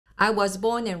I was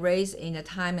born and raised in a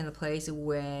time and a place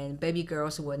when baby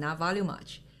girls were not valued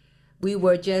much. We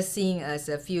were just seen as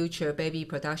a future baby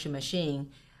production machine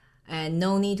and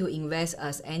no need to invest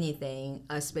as anything,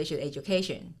 as special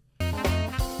education.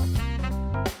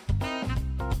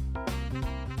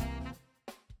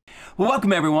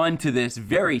 Welcome everyone to this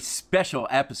very special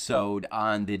episode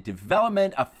on the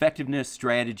Development Effectiveness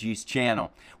Strategies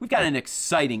channel. We've got an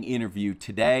exciting interview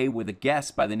today with a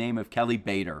guest by the name of Kelly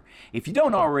BAADER. If you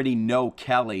don't already know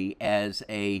Kelly as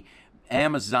a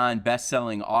Amazon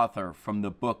best-selling author from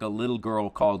the book A Little Girl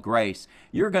Called Grace,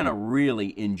 you're going to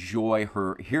really enjoy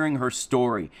hearing her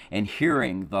story and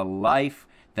hearing the life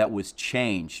that was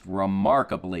changed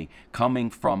remarkably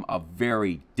coming from a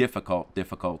very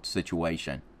difficult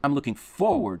situation. I'm looking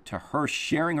forward to her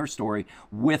sharing her story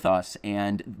with us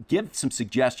and give some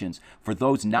suggestions for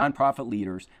those nonprofit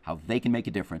leaders, how they can make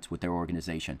a difference with their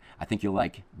organization. I think you'll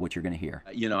like what you're going to hear.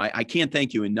 You know, I can't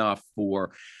thank you enough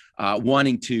for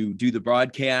wanting to do the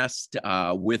broadcast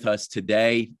with us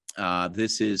today.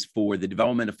 This is for the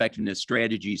Development Effectiveness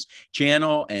Strategies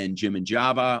channel and Jim and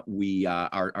Java. We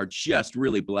are just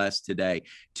really blessed today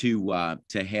to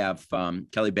have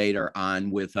Kelly BAADER on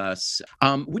with us.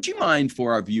 Would you mind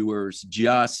for our viewers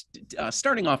just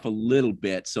starting off a little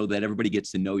bit so that everybody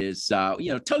gets to know you?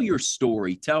 Tell your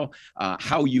story. Tell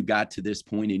how you got to this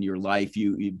point in your life.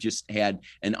 You've just had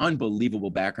an unbelievable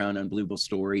background, unbelievable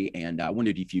story, and I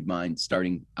wondered if you'd mind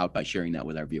starting out by sharing that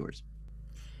with our viewers.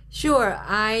 Sure.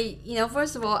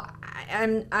 First of all,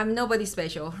 I'm nobody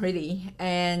special, really.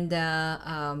 And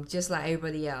just like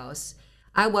everybody else,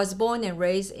 I was born and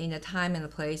raised in a time and a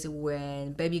place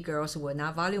when baby girls were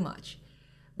not valued much.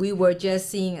 We were just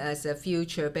seen as a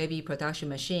future baby production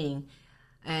machine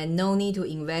and no need to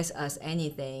invest as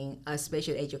anything, as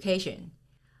special education.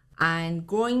 And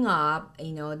growing up,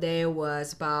 there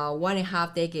was about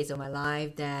 1.5 decades of my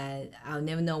life that I'll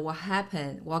never know what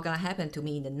gonna happen to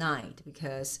me in the night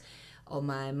because of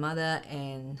my mother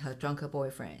and her drunken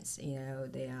boyfriends.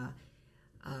 They are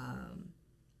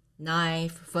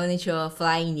knife, furniture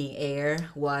flying in the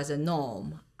air was a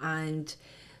norm. And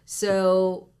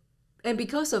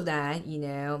because of that,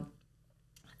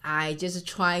 I just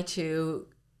tried to,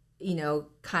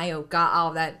 kind of got out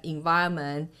of that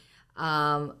environment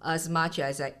as much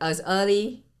as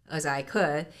early as I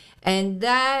could, and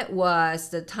that was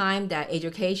the time that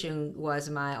education was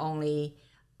my only,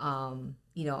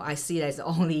 I see it as the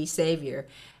only savior,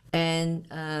 and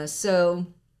so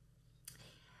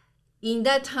in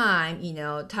that time,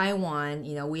 Taiwan,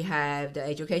 we have the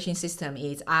education system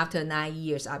is after 9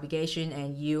 years obligation,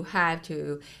 and you have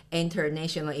to enter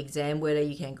national exam, whether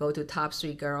you can go to top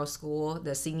 3 girls school,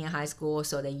 the senior high school,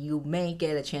 so that you may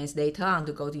get a chance later on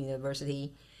to go to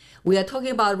university. We are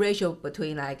talking about ratio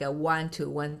between like a 1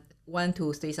 to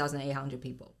 3,800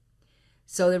 people.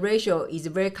 So the ratio is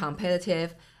very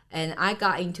competitive, and I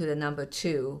got into the number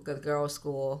 2, the girls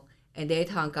school, and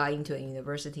later on got into a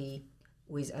university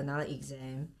with another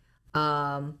exam.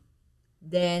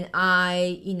 Then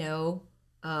while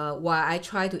I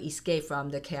tried to escape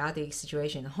from the chaotic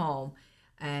situation at home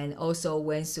and also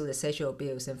went through the sexual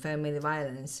abuse and family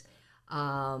violence,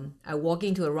 I walked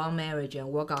into a wrong marriage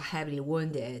and walked out heavily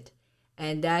wounded.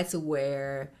 And that's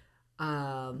where,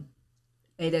 at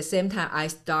the same time, I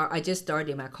just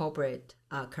started my corporate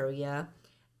career,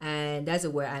 and that's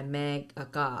where I met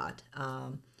God.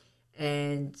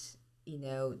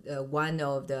 One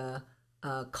of the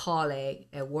colleague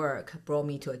at work brought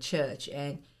me to a church,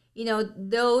 and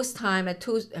those time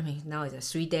now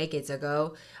it's 3 decades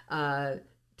ago,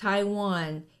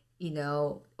 Taiwan,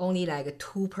 only like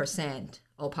 2%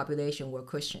 of population were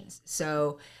Christians.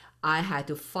 So I had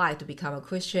to fight to become a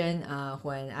Christian.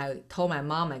 When I told my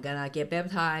mom I'm gonna get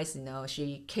baptized,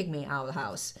 she kicked me out of the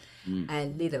house,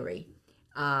 and literally,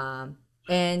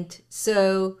 and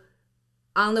so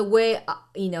on the way,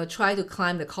 try to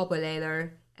climb the corporate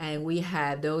ladder, and we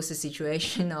have those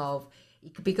situation of,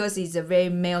 because it's a very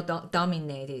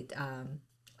male-dominated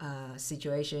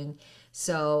situation.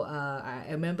 So I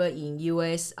remember in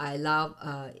U.S., I love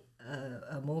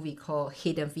a movie called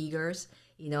Hidden Figures.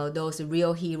 Those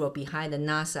real hero behind the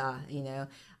NASA.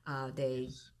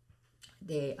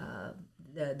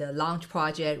 The launch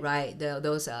project, right?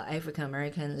 Those African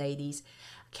American ladies.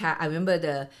 I remember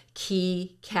the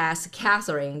key cast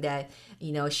Catherine that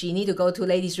she need to go to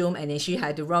ladies' room, and then she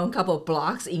had to run a couple of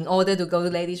blocks in order to go to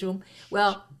ladies' room.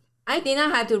 Well, I did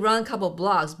not have to run a couple of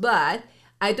blocks, but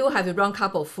I do have to run a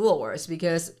couple of floors,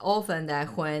 because often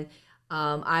that when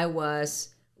I was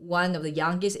one of the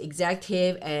youngest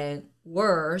executive and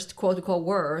worst, quote unquote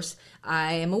worst,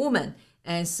 I am a woman,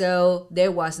 and so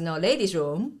there was no ladies'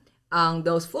 room on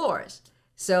those floors.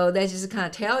 So that just kind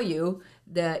of tell you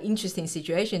the interesting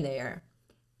situation there.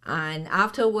 And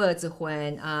afterwards,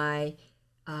 when I,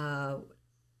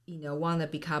 want to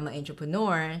become an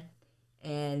entrepreneur,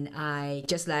 and I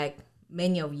just like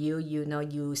many of you,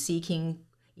 you seeking,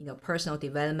 personal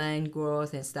development,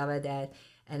 growth, and stuff like that.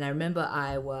 And I remember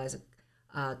I was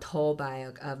told by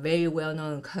a very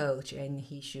well-known coach, and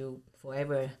he should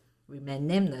forever remain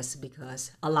nameless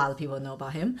because a lot of people know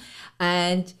about him.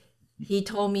 And he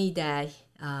told me that,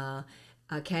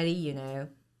 Kelly,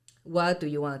 what do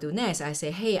you want to do next? I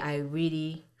say, hey, I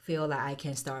really feel like I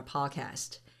can start a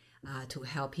podcast to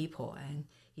help people. And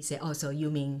he said, oh, so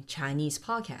you mean Chinese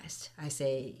podcast? I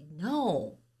say,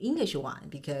 no, English one,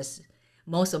 because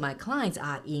most of my clients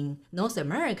are in North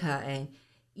America and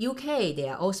UK. They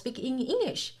are all speaking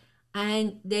English.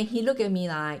 And then he looked at me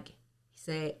like, he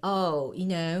said, oh,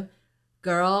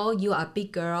 girl, you are a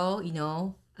big girl,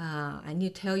 I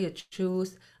need to tell you the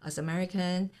truth. As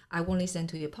American, I won't listen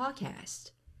to your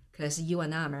podcast because you are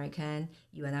not American,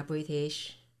 you are not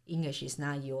British. English is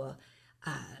not your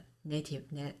native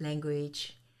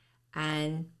language.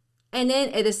 And then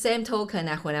at the same token,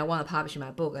 when I want to publish my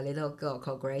book, A Little Girl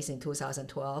Called Grace, in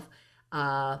 2012,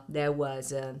 there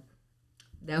was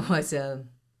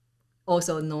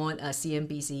also known as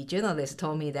CNBC journalist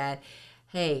told me that,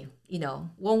 hey,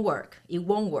 won't work. It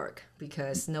won't work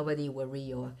because nobody will read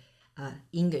your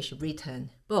English written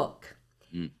book.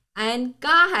 And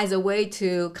God has a way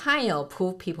to kind of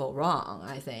prove people wrong,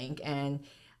 I think. And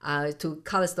to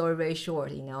cut the story very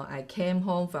short, I came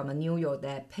home from a New York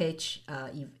that pitch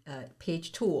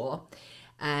tour,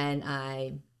 and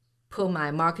I put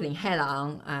my marketing hat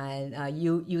on and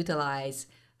utilize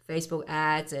Facebook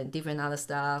ads and different other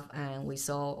stuff, and we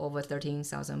sold over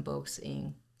 13,000 books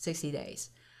in 60 days.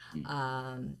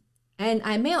 And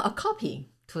I mailed a copy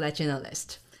to that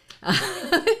journalist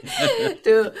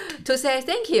to say,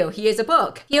 thank you, here's a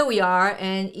book. Here we are.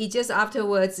 And it just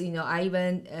afterwards, I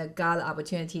even got the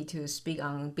opportunity to speak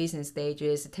on business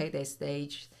stages, take that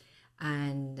stage.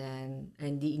 And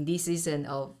in this season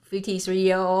of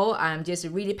 53-year-old, I'm just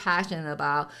really passionate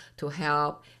about to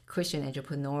help Christian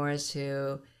entrepreneurs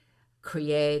to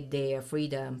create their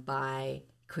freedom by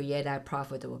create a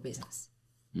profitable business.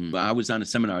 I was on a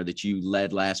seminar that you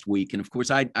led last week. And of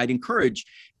course, I'd encourage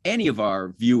any of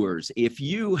our viewers, if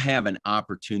you have an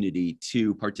opportunity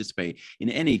to participate in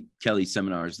any Kelly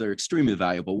seminars, they're extremely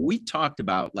valuable. We talked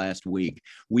about last week,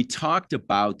 we talked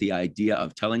about the idea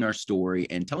of telling our story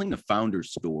and telling the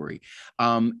founder's story.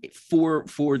 For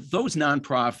those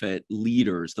nonprofit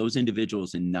leaders, those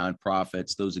individuals in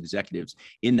nonprofits, those executives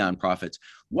in nonprofits,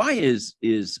 why is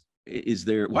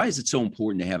it so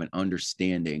important to have an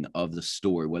understanding of the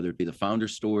story, whether it be the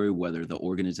founder's story, whether the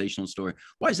organizational story?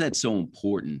 Why is that so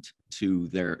important to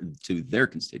their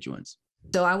constituents?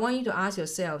 So I want you to ask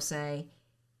yourself, say,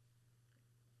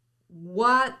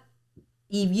 what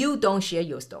if you don't share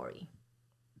your story?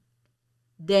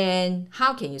 Then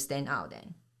how can you stand out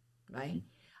then, right?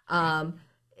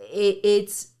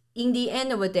 It's in the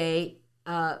end of the day,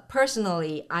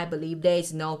 personally, I believe there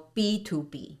is no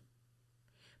B2B.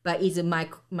 But it's my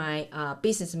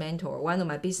business mentor, one of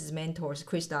my business mentors,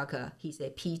 Chris Ducker, he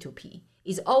said P2P.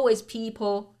 It's always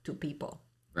people to people.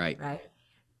 Right.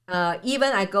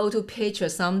 Even I go to pitch or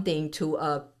something to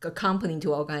a company,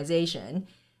 to an organization,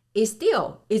 it's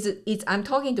I'm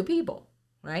talking to people,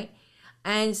 right?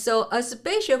 And so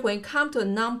especially when it comes to a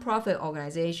nonprofit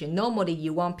organization, normally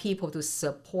you want people to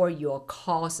support your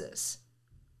causes.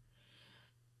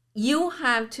 You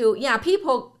have to,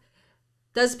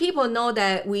 does people know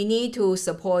that we need to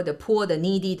support the poor, the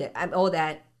needy, and all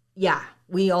that? Yeah,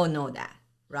 we all know that,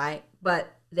 right?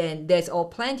 But then there's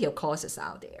plenty of causes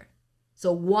out there.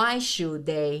 So why should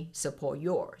they support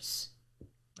yours,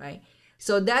 right?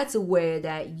 So that's where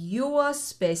that your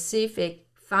specific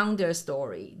founder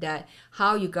story, that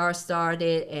how you got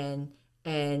started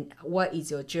and what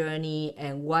is your journey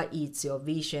and what is your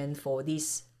vision for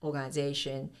this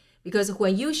organization. Because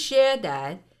when you share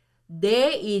that,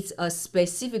 there is a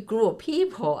specific group of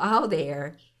people out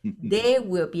there, they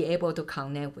will be able to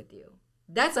connect with you.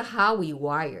 That's how we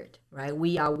wired, right?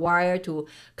 We are wired to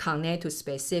connect to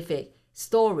specific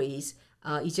stories.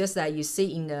 It's just that you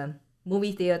see in the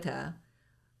movie theater,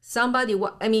 10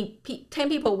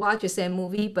 people watch the same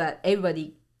movie, but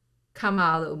everybody come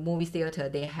out of movie theater,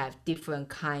 they have different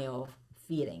kind of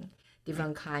feeling,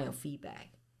 different kind of feedback.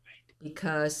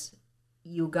 Because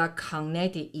you got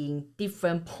connected in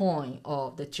different point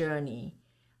of the journey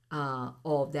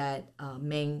of that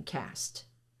main cast.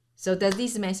 So does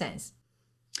this make sense?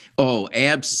 Oh,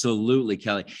 absolutely,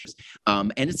 Kelly.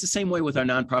 And it's the same way with our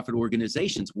nonprofit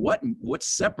organizations. What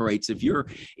separates, if you're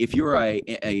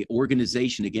a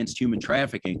organization against human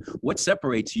trafficking, what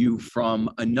separates you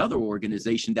from another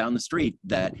organization down the street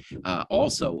that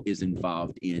also is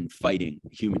involved in fighting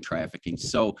human trafficking?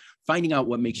 So finding out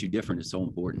what makes you different is so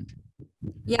important.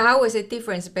 Yeah, I would say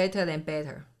difference better than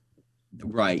better.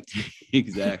 Right.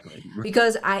 Exactly.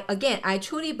 Because I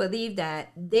truly believe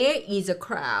that there is a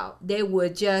crowd that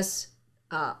would just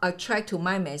attract to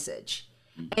my message,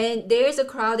 and there is a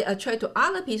crowd that attract to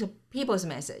other people's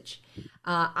message.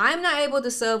 I'm not able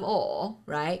to serve all,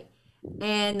 right?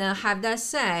 And have that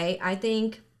say, I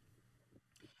think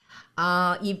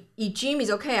if Jim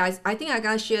is okay, I think I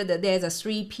gotta share that there's a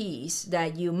 3 Ps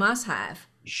that you must have.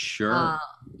 Sure.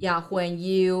 Yeah, when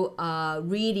you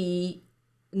really,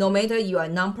 no matter you are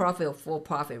nonprofit or for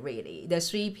profit, really, the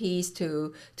 3 Ps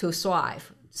to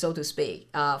thrive, so to speak,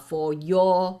 for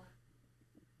your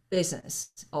business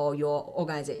or your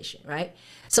organization, right?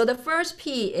 So the first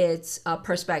P is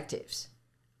perspectives,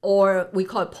 or we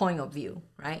call it point of view,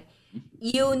 right?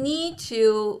 You need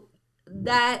to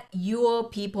let your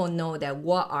people know that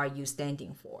what are you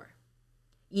standing for.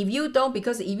 If you don't,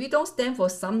 because if you don't stand for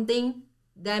something,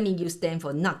 that means you stand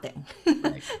for nothing.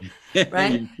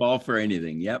 Right? You fall for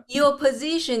anything. Yep. Your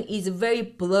position is very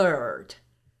blurred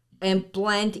and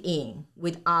blend in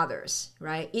with others,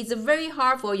 right? It's very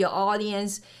hard for your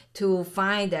audience to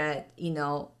find that,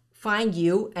 find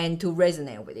you and to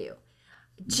resonate with you.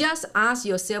 Just ask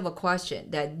yourself a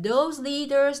question that those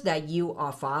leaders that you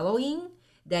are following,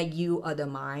 that you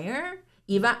admire,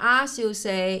 if I ask you,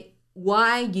 say,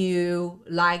 why you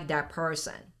like that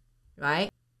person,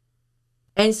 right?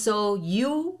 And so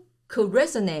you could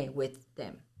resonate with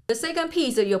them. The second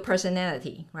piece is your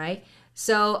personality, right?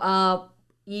 So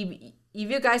if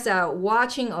you guys are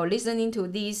watching or listening to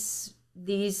this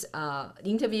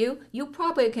interview, you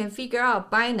probably can figure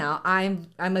out by now I'm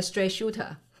a straight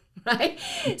shooter, right?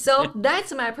 So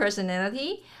that's my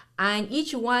personality, and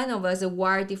each one of us are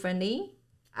wired differently.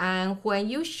 And when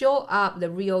you show up the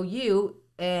real you,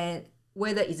 and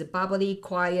whether it's bubbly,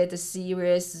 quiet,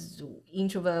 serious,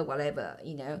 introvert, whatever,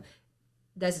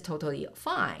 that's totally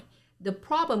fine. The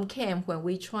problem came when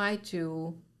we try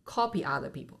to copy other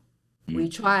people. We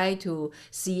try to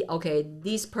see, okay,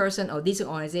 this person or this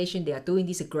organization, they are doing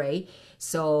this great,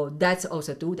 so let's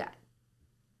also do that.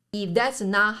 If that's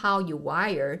not how you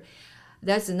wire,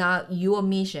 that's not your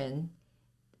mission,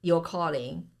 your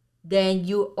calling, then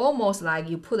you almost like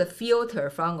you put a filter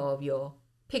in front of your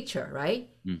picture, right?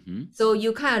 So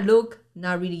you kind of look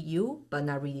not really you, but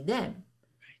not really them.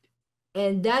 Right.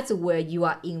 And that's where you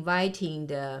are inviting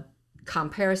the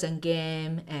comparison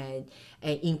game and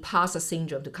imposter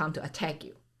syndrome to come to attack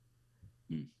you.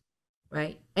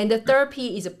 Right? And the third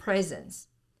P is a presence.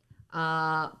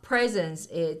 Presence,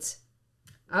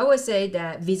 I would say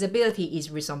that visibility is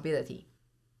responsibility.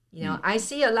 I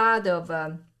see a lot of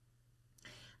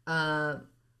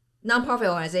nonprofit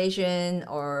organization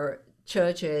or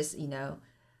churches,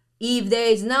 if there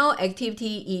is no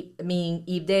activity,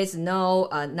 if there's no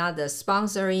not the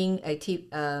sponsoring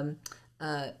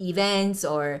events,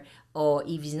 or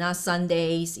if it's not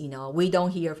Sundays, we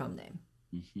don't hear from them,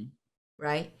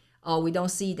 right? Or we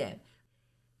don't see them,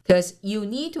 because you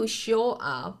need to show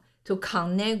up to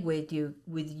connect with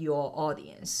your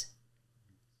audience.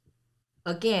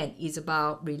 Again, it's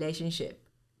about relationship,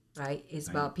 right? It's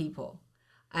about people.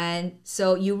 And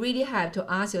so you really have to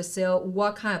ask yourself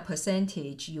what kind of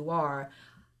percentage you are,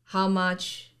 how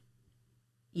much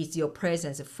is your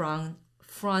presence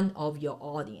front of your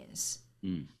audience.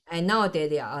 And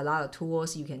nowadays there are a lot of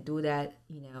tools you can do that,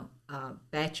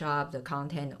 batch up the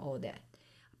content, all that.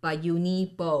 But you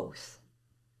need both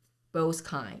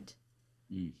kind.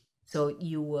 So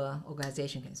your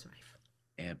organization can thrive.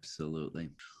 Absolutely.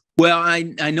 Well,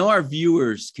 I know our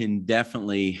viewers can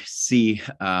definitely see,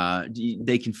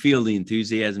 they can feel the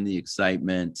enthusiasm, the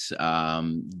excitement,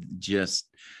 just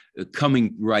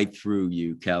coming right through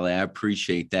you, Kelly. I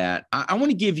appreciate that. I want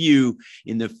to give you,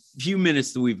 in the few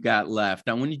minutes that we've got left,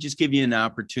 I want to just give you an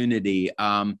opportunity.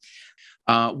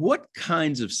 What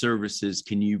kinds of services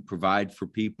can you provide for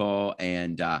people,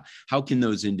 and how can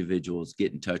those individuals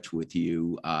get in touch with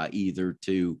you, either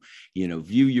to,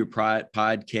 view your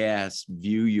podcast,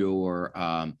 view your,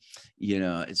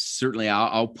 certainly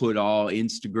I'll put all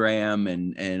Instagram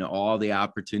and all the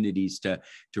opportunities to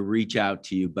reach out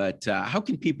to you, but how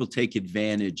can people take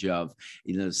advantage of,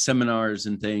 seminars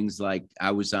and things like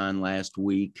I was on last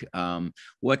week?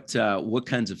 What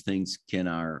kinds of things can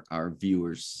our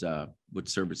viewers, what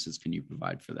services can you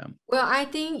provide for them? Well, I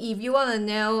think if you want to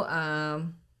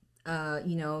know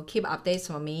keep updates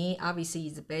from me, obviously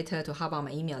it's better to hop on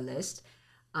my email list.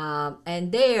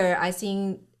 And there, I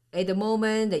think at the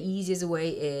moment, the easiest way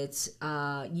is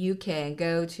you can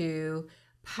go to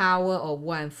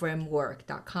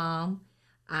powerofoneframework.com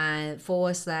and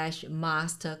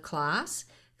 /masterclass.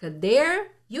 Because there,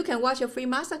 you can watch a free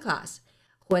masterclass.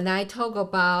 When I talk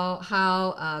about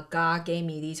how God gave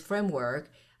me this framework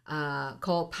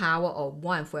called Power of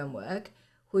One Framework,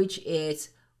 which is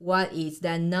what is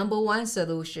the number one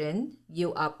solution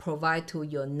you are provide to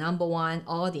your number one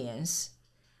audience,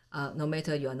 no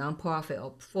matter you're nonprofit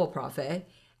or for-profit.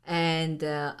 And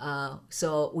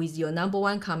so with your number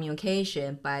one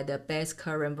communication by the best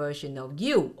current version of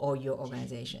you or your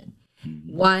organization.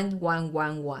 One,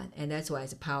 and that's why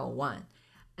it's Power One.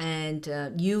 And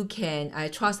I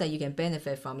trust that you can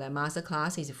benefit from that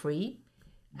masterclass. It's free.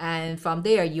 And from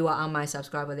there, you are on my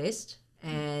subscriber list.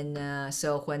 And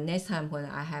so when next time when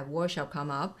I have workshop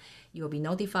come up, you'll be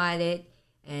notified.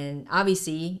 And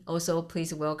obviously, also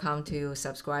please welcome to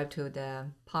subscribe to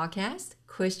the podcast,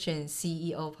 Christian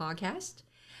CEO Podcast.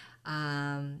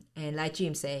 And like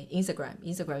Jim say, Instagram,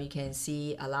 you can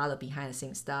see a lot of behind the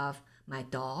scenes stuff. My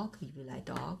dog, if you like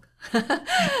dog,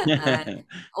 and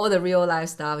all the real life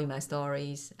stuff in my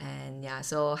stories. And yeah,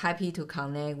 so happy to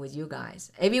connect with you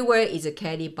guys. Everywhere is a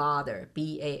Kelly BAADER,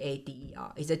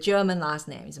 BAADER. It's a German last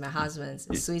name. It's my husband's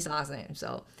Swiss last name.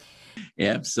 So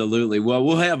absolutely. Well,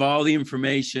 we'll have all the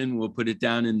information. We'll put it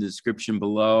down in the description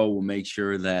below. We'll make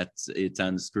sure that it's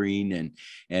on the screen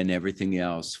and everything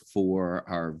else for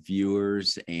our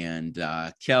viewers. And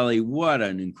Kelly, what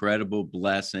an incredible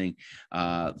blessing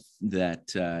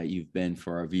that you've been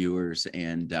for our viewers.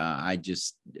 And I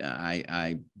just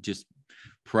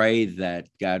pray that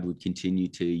God would continue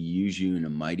to use you in a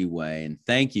mighty way. And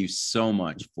thank you so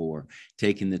much for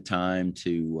taking the time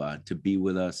to be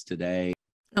with us today.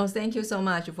 No, thank you so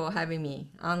much for having me.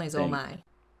 Honor is all mine.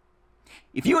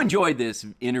 If you enjoyed this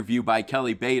interview by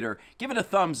Kelly BAADER, give it a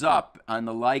thumbs up on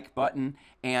the like button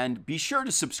and be sure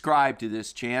to subscribe to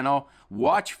this channel.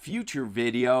 Watch future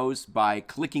videos by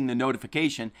clicking the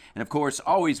notification. And of course,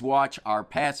 always watch our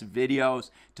past videos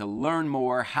to learn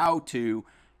more how to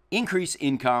increase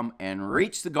income and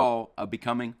reach the goal of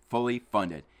becoming fully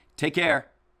funded. Take care.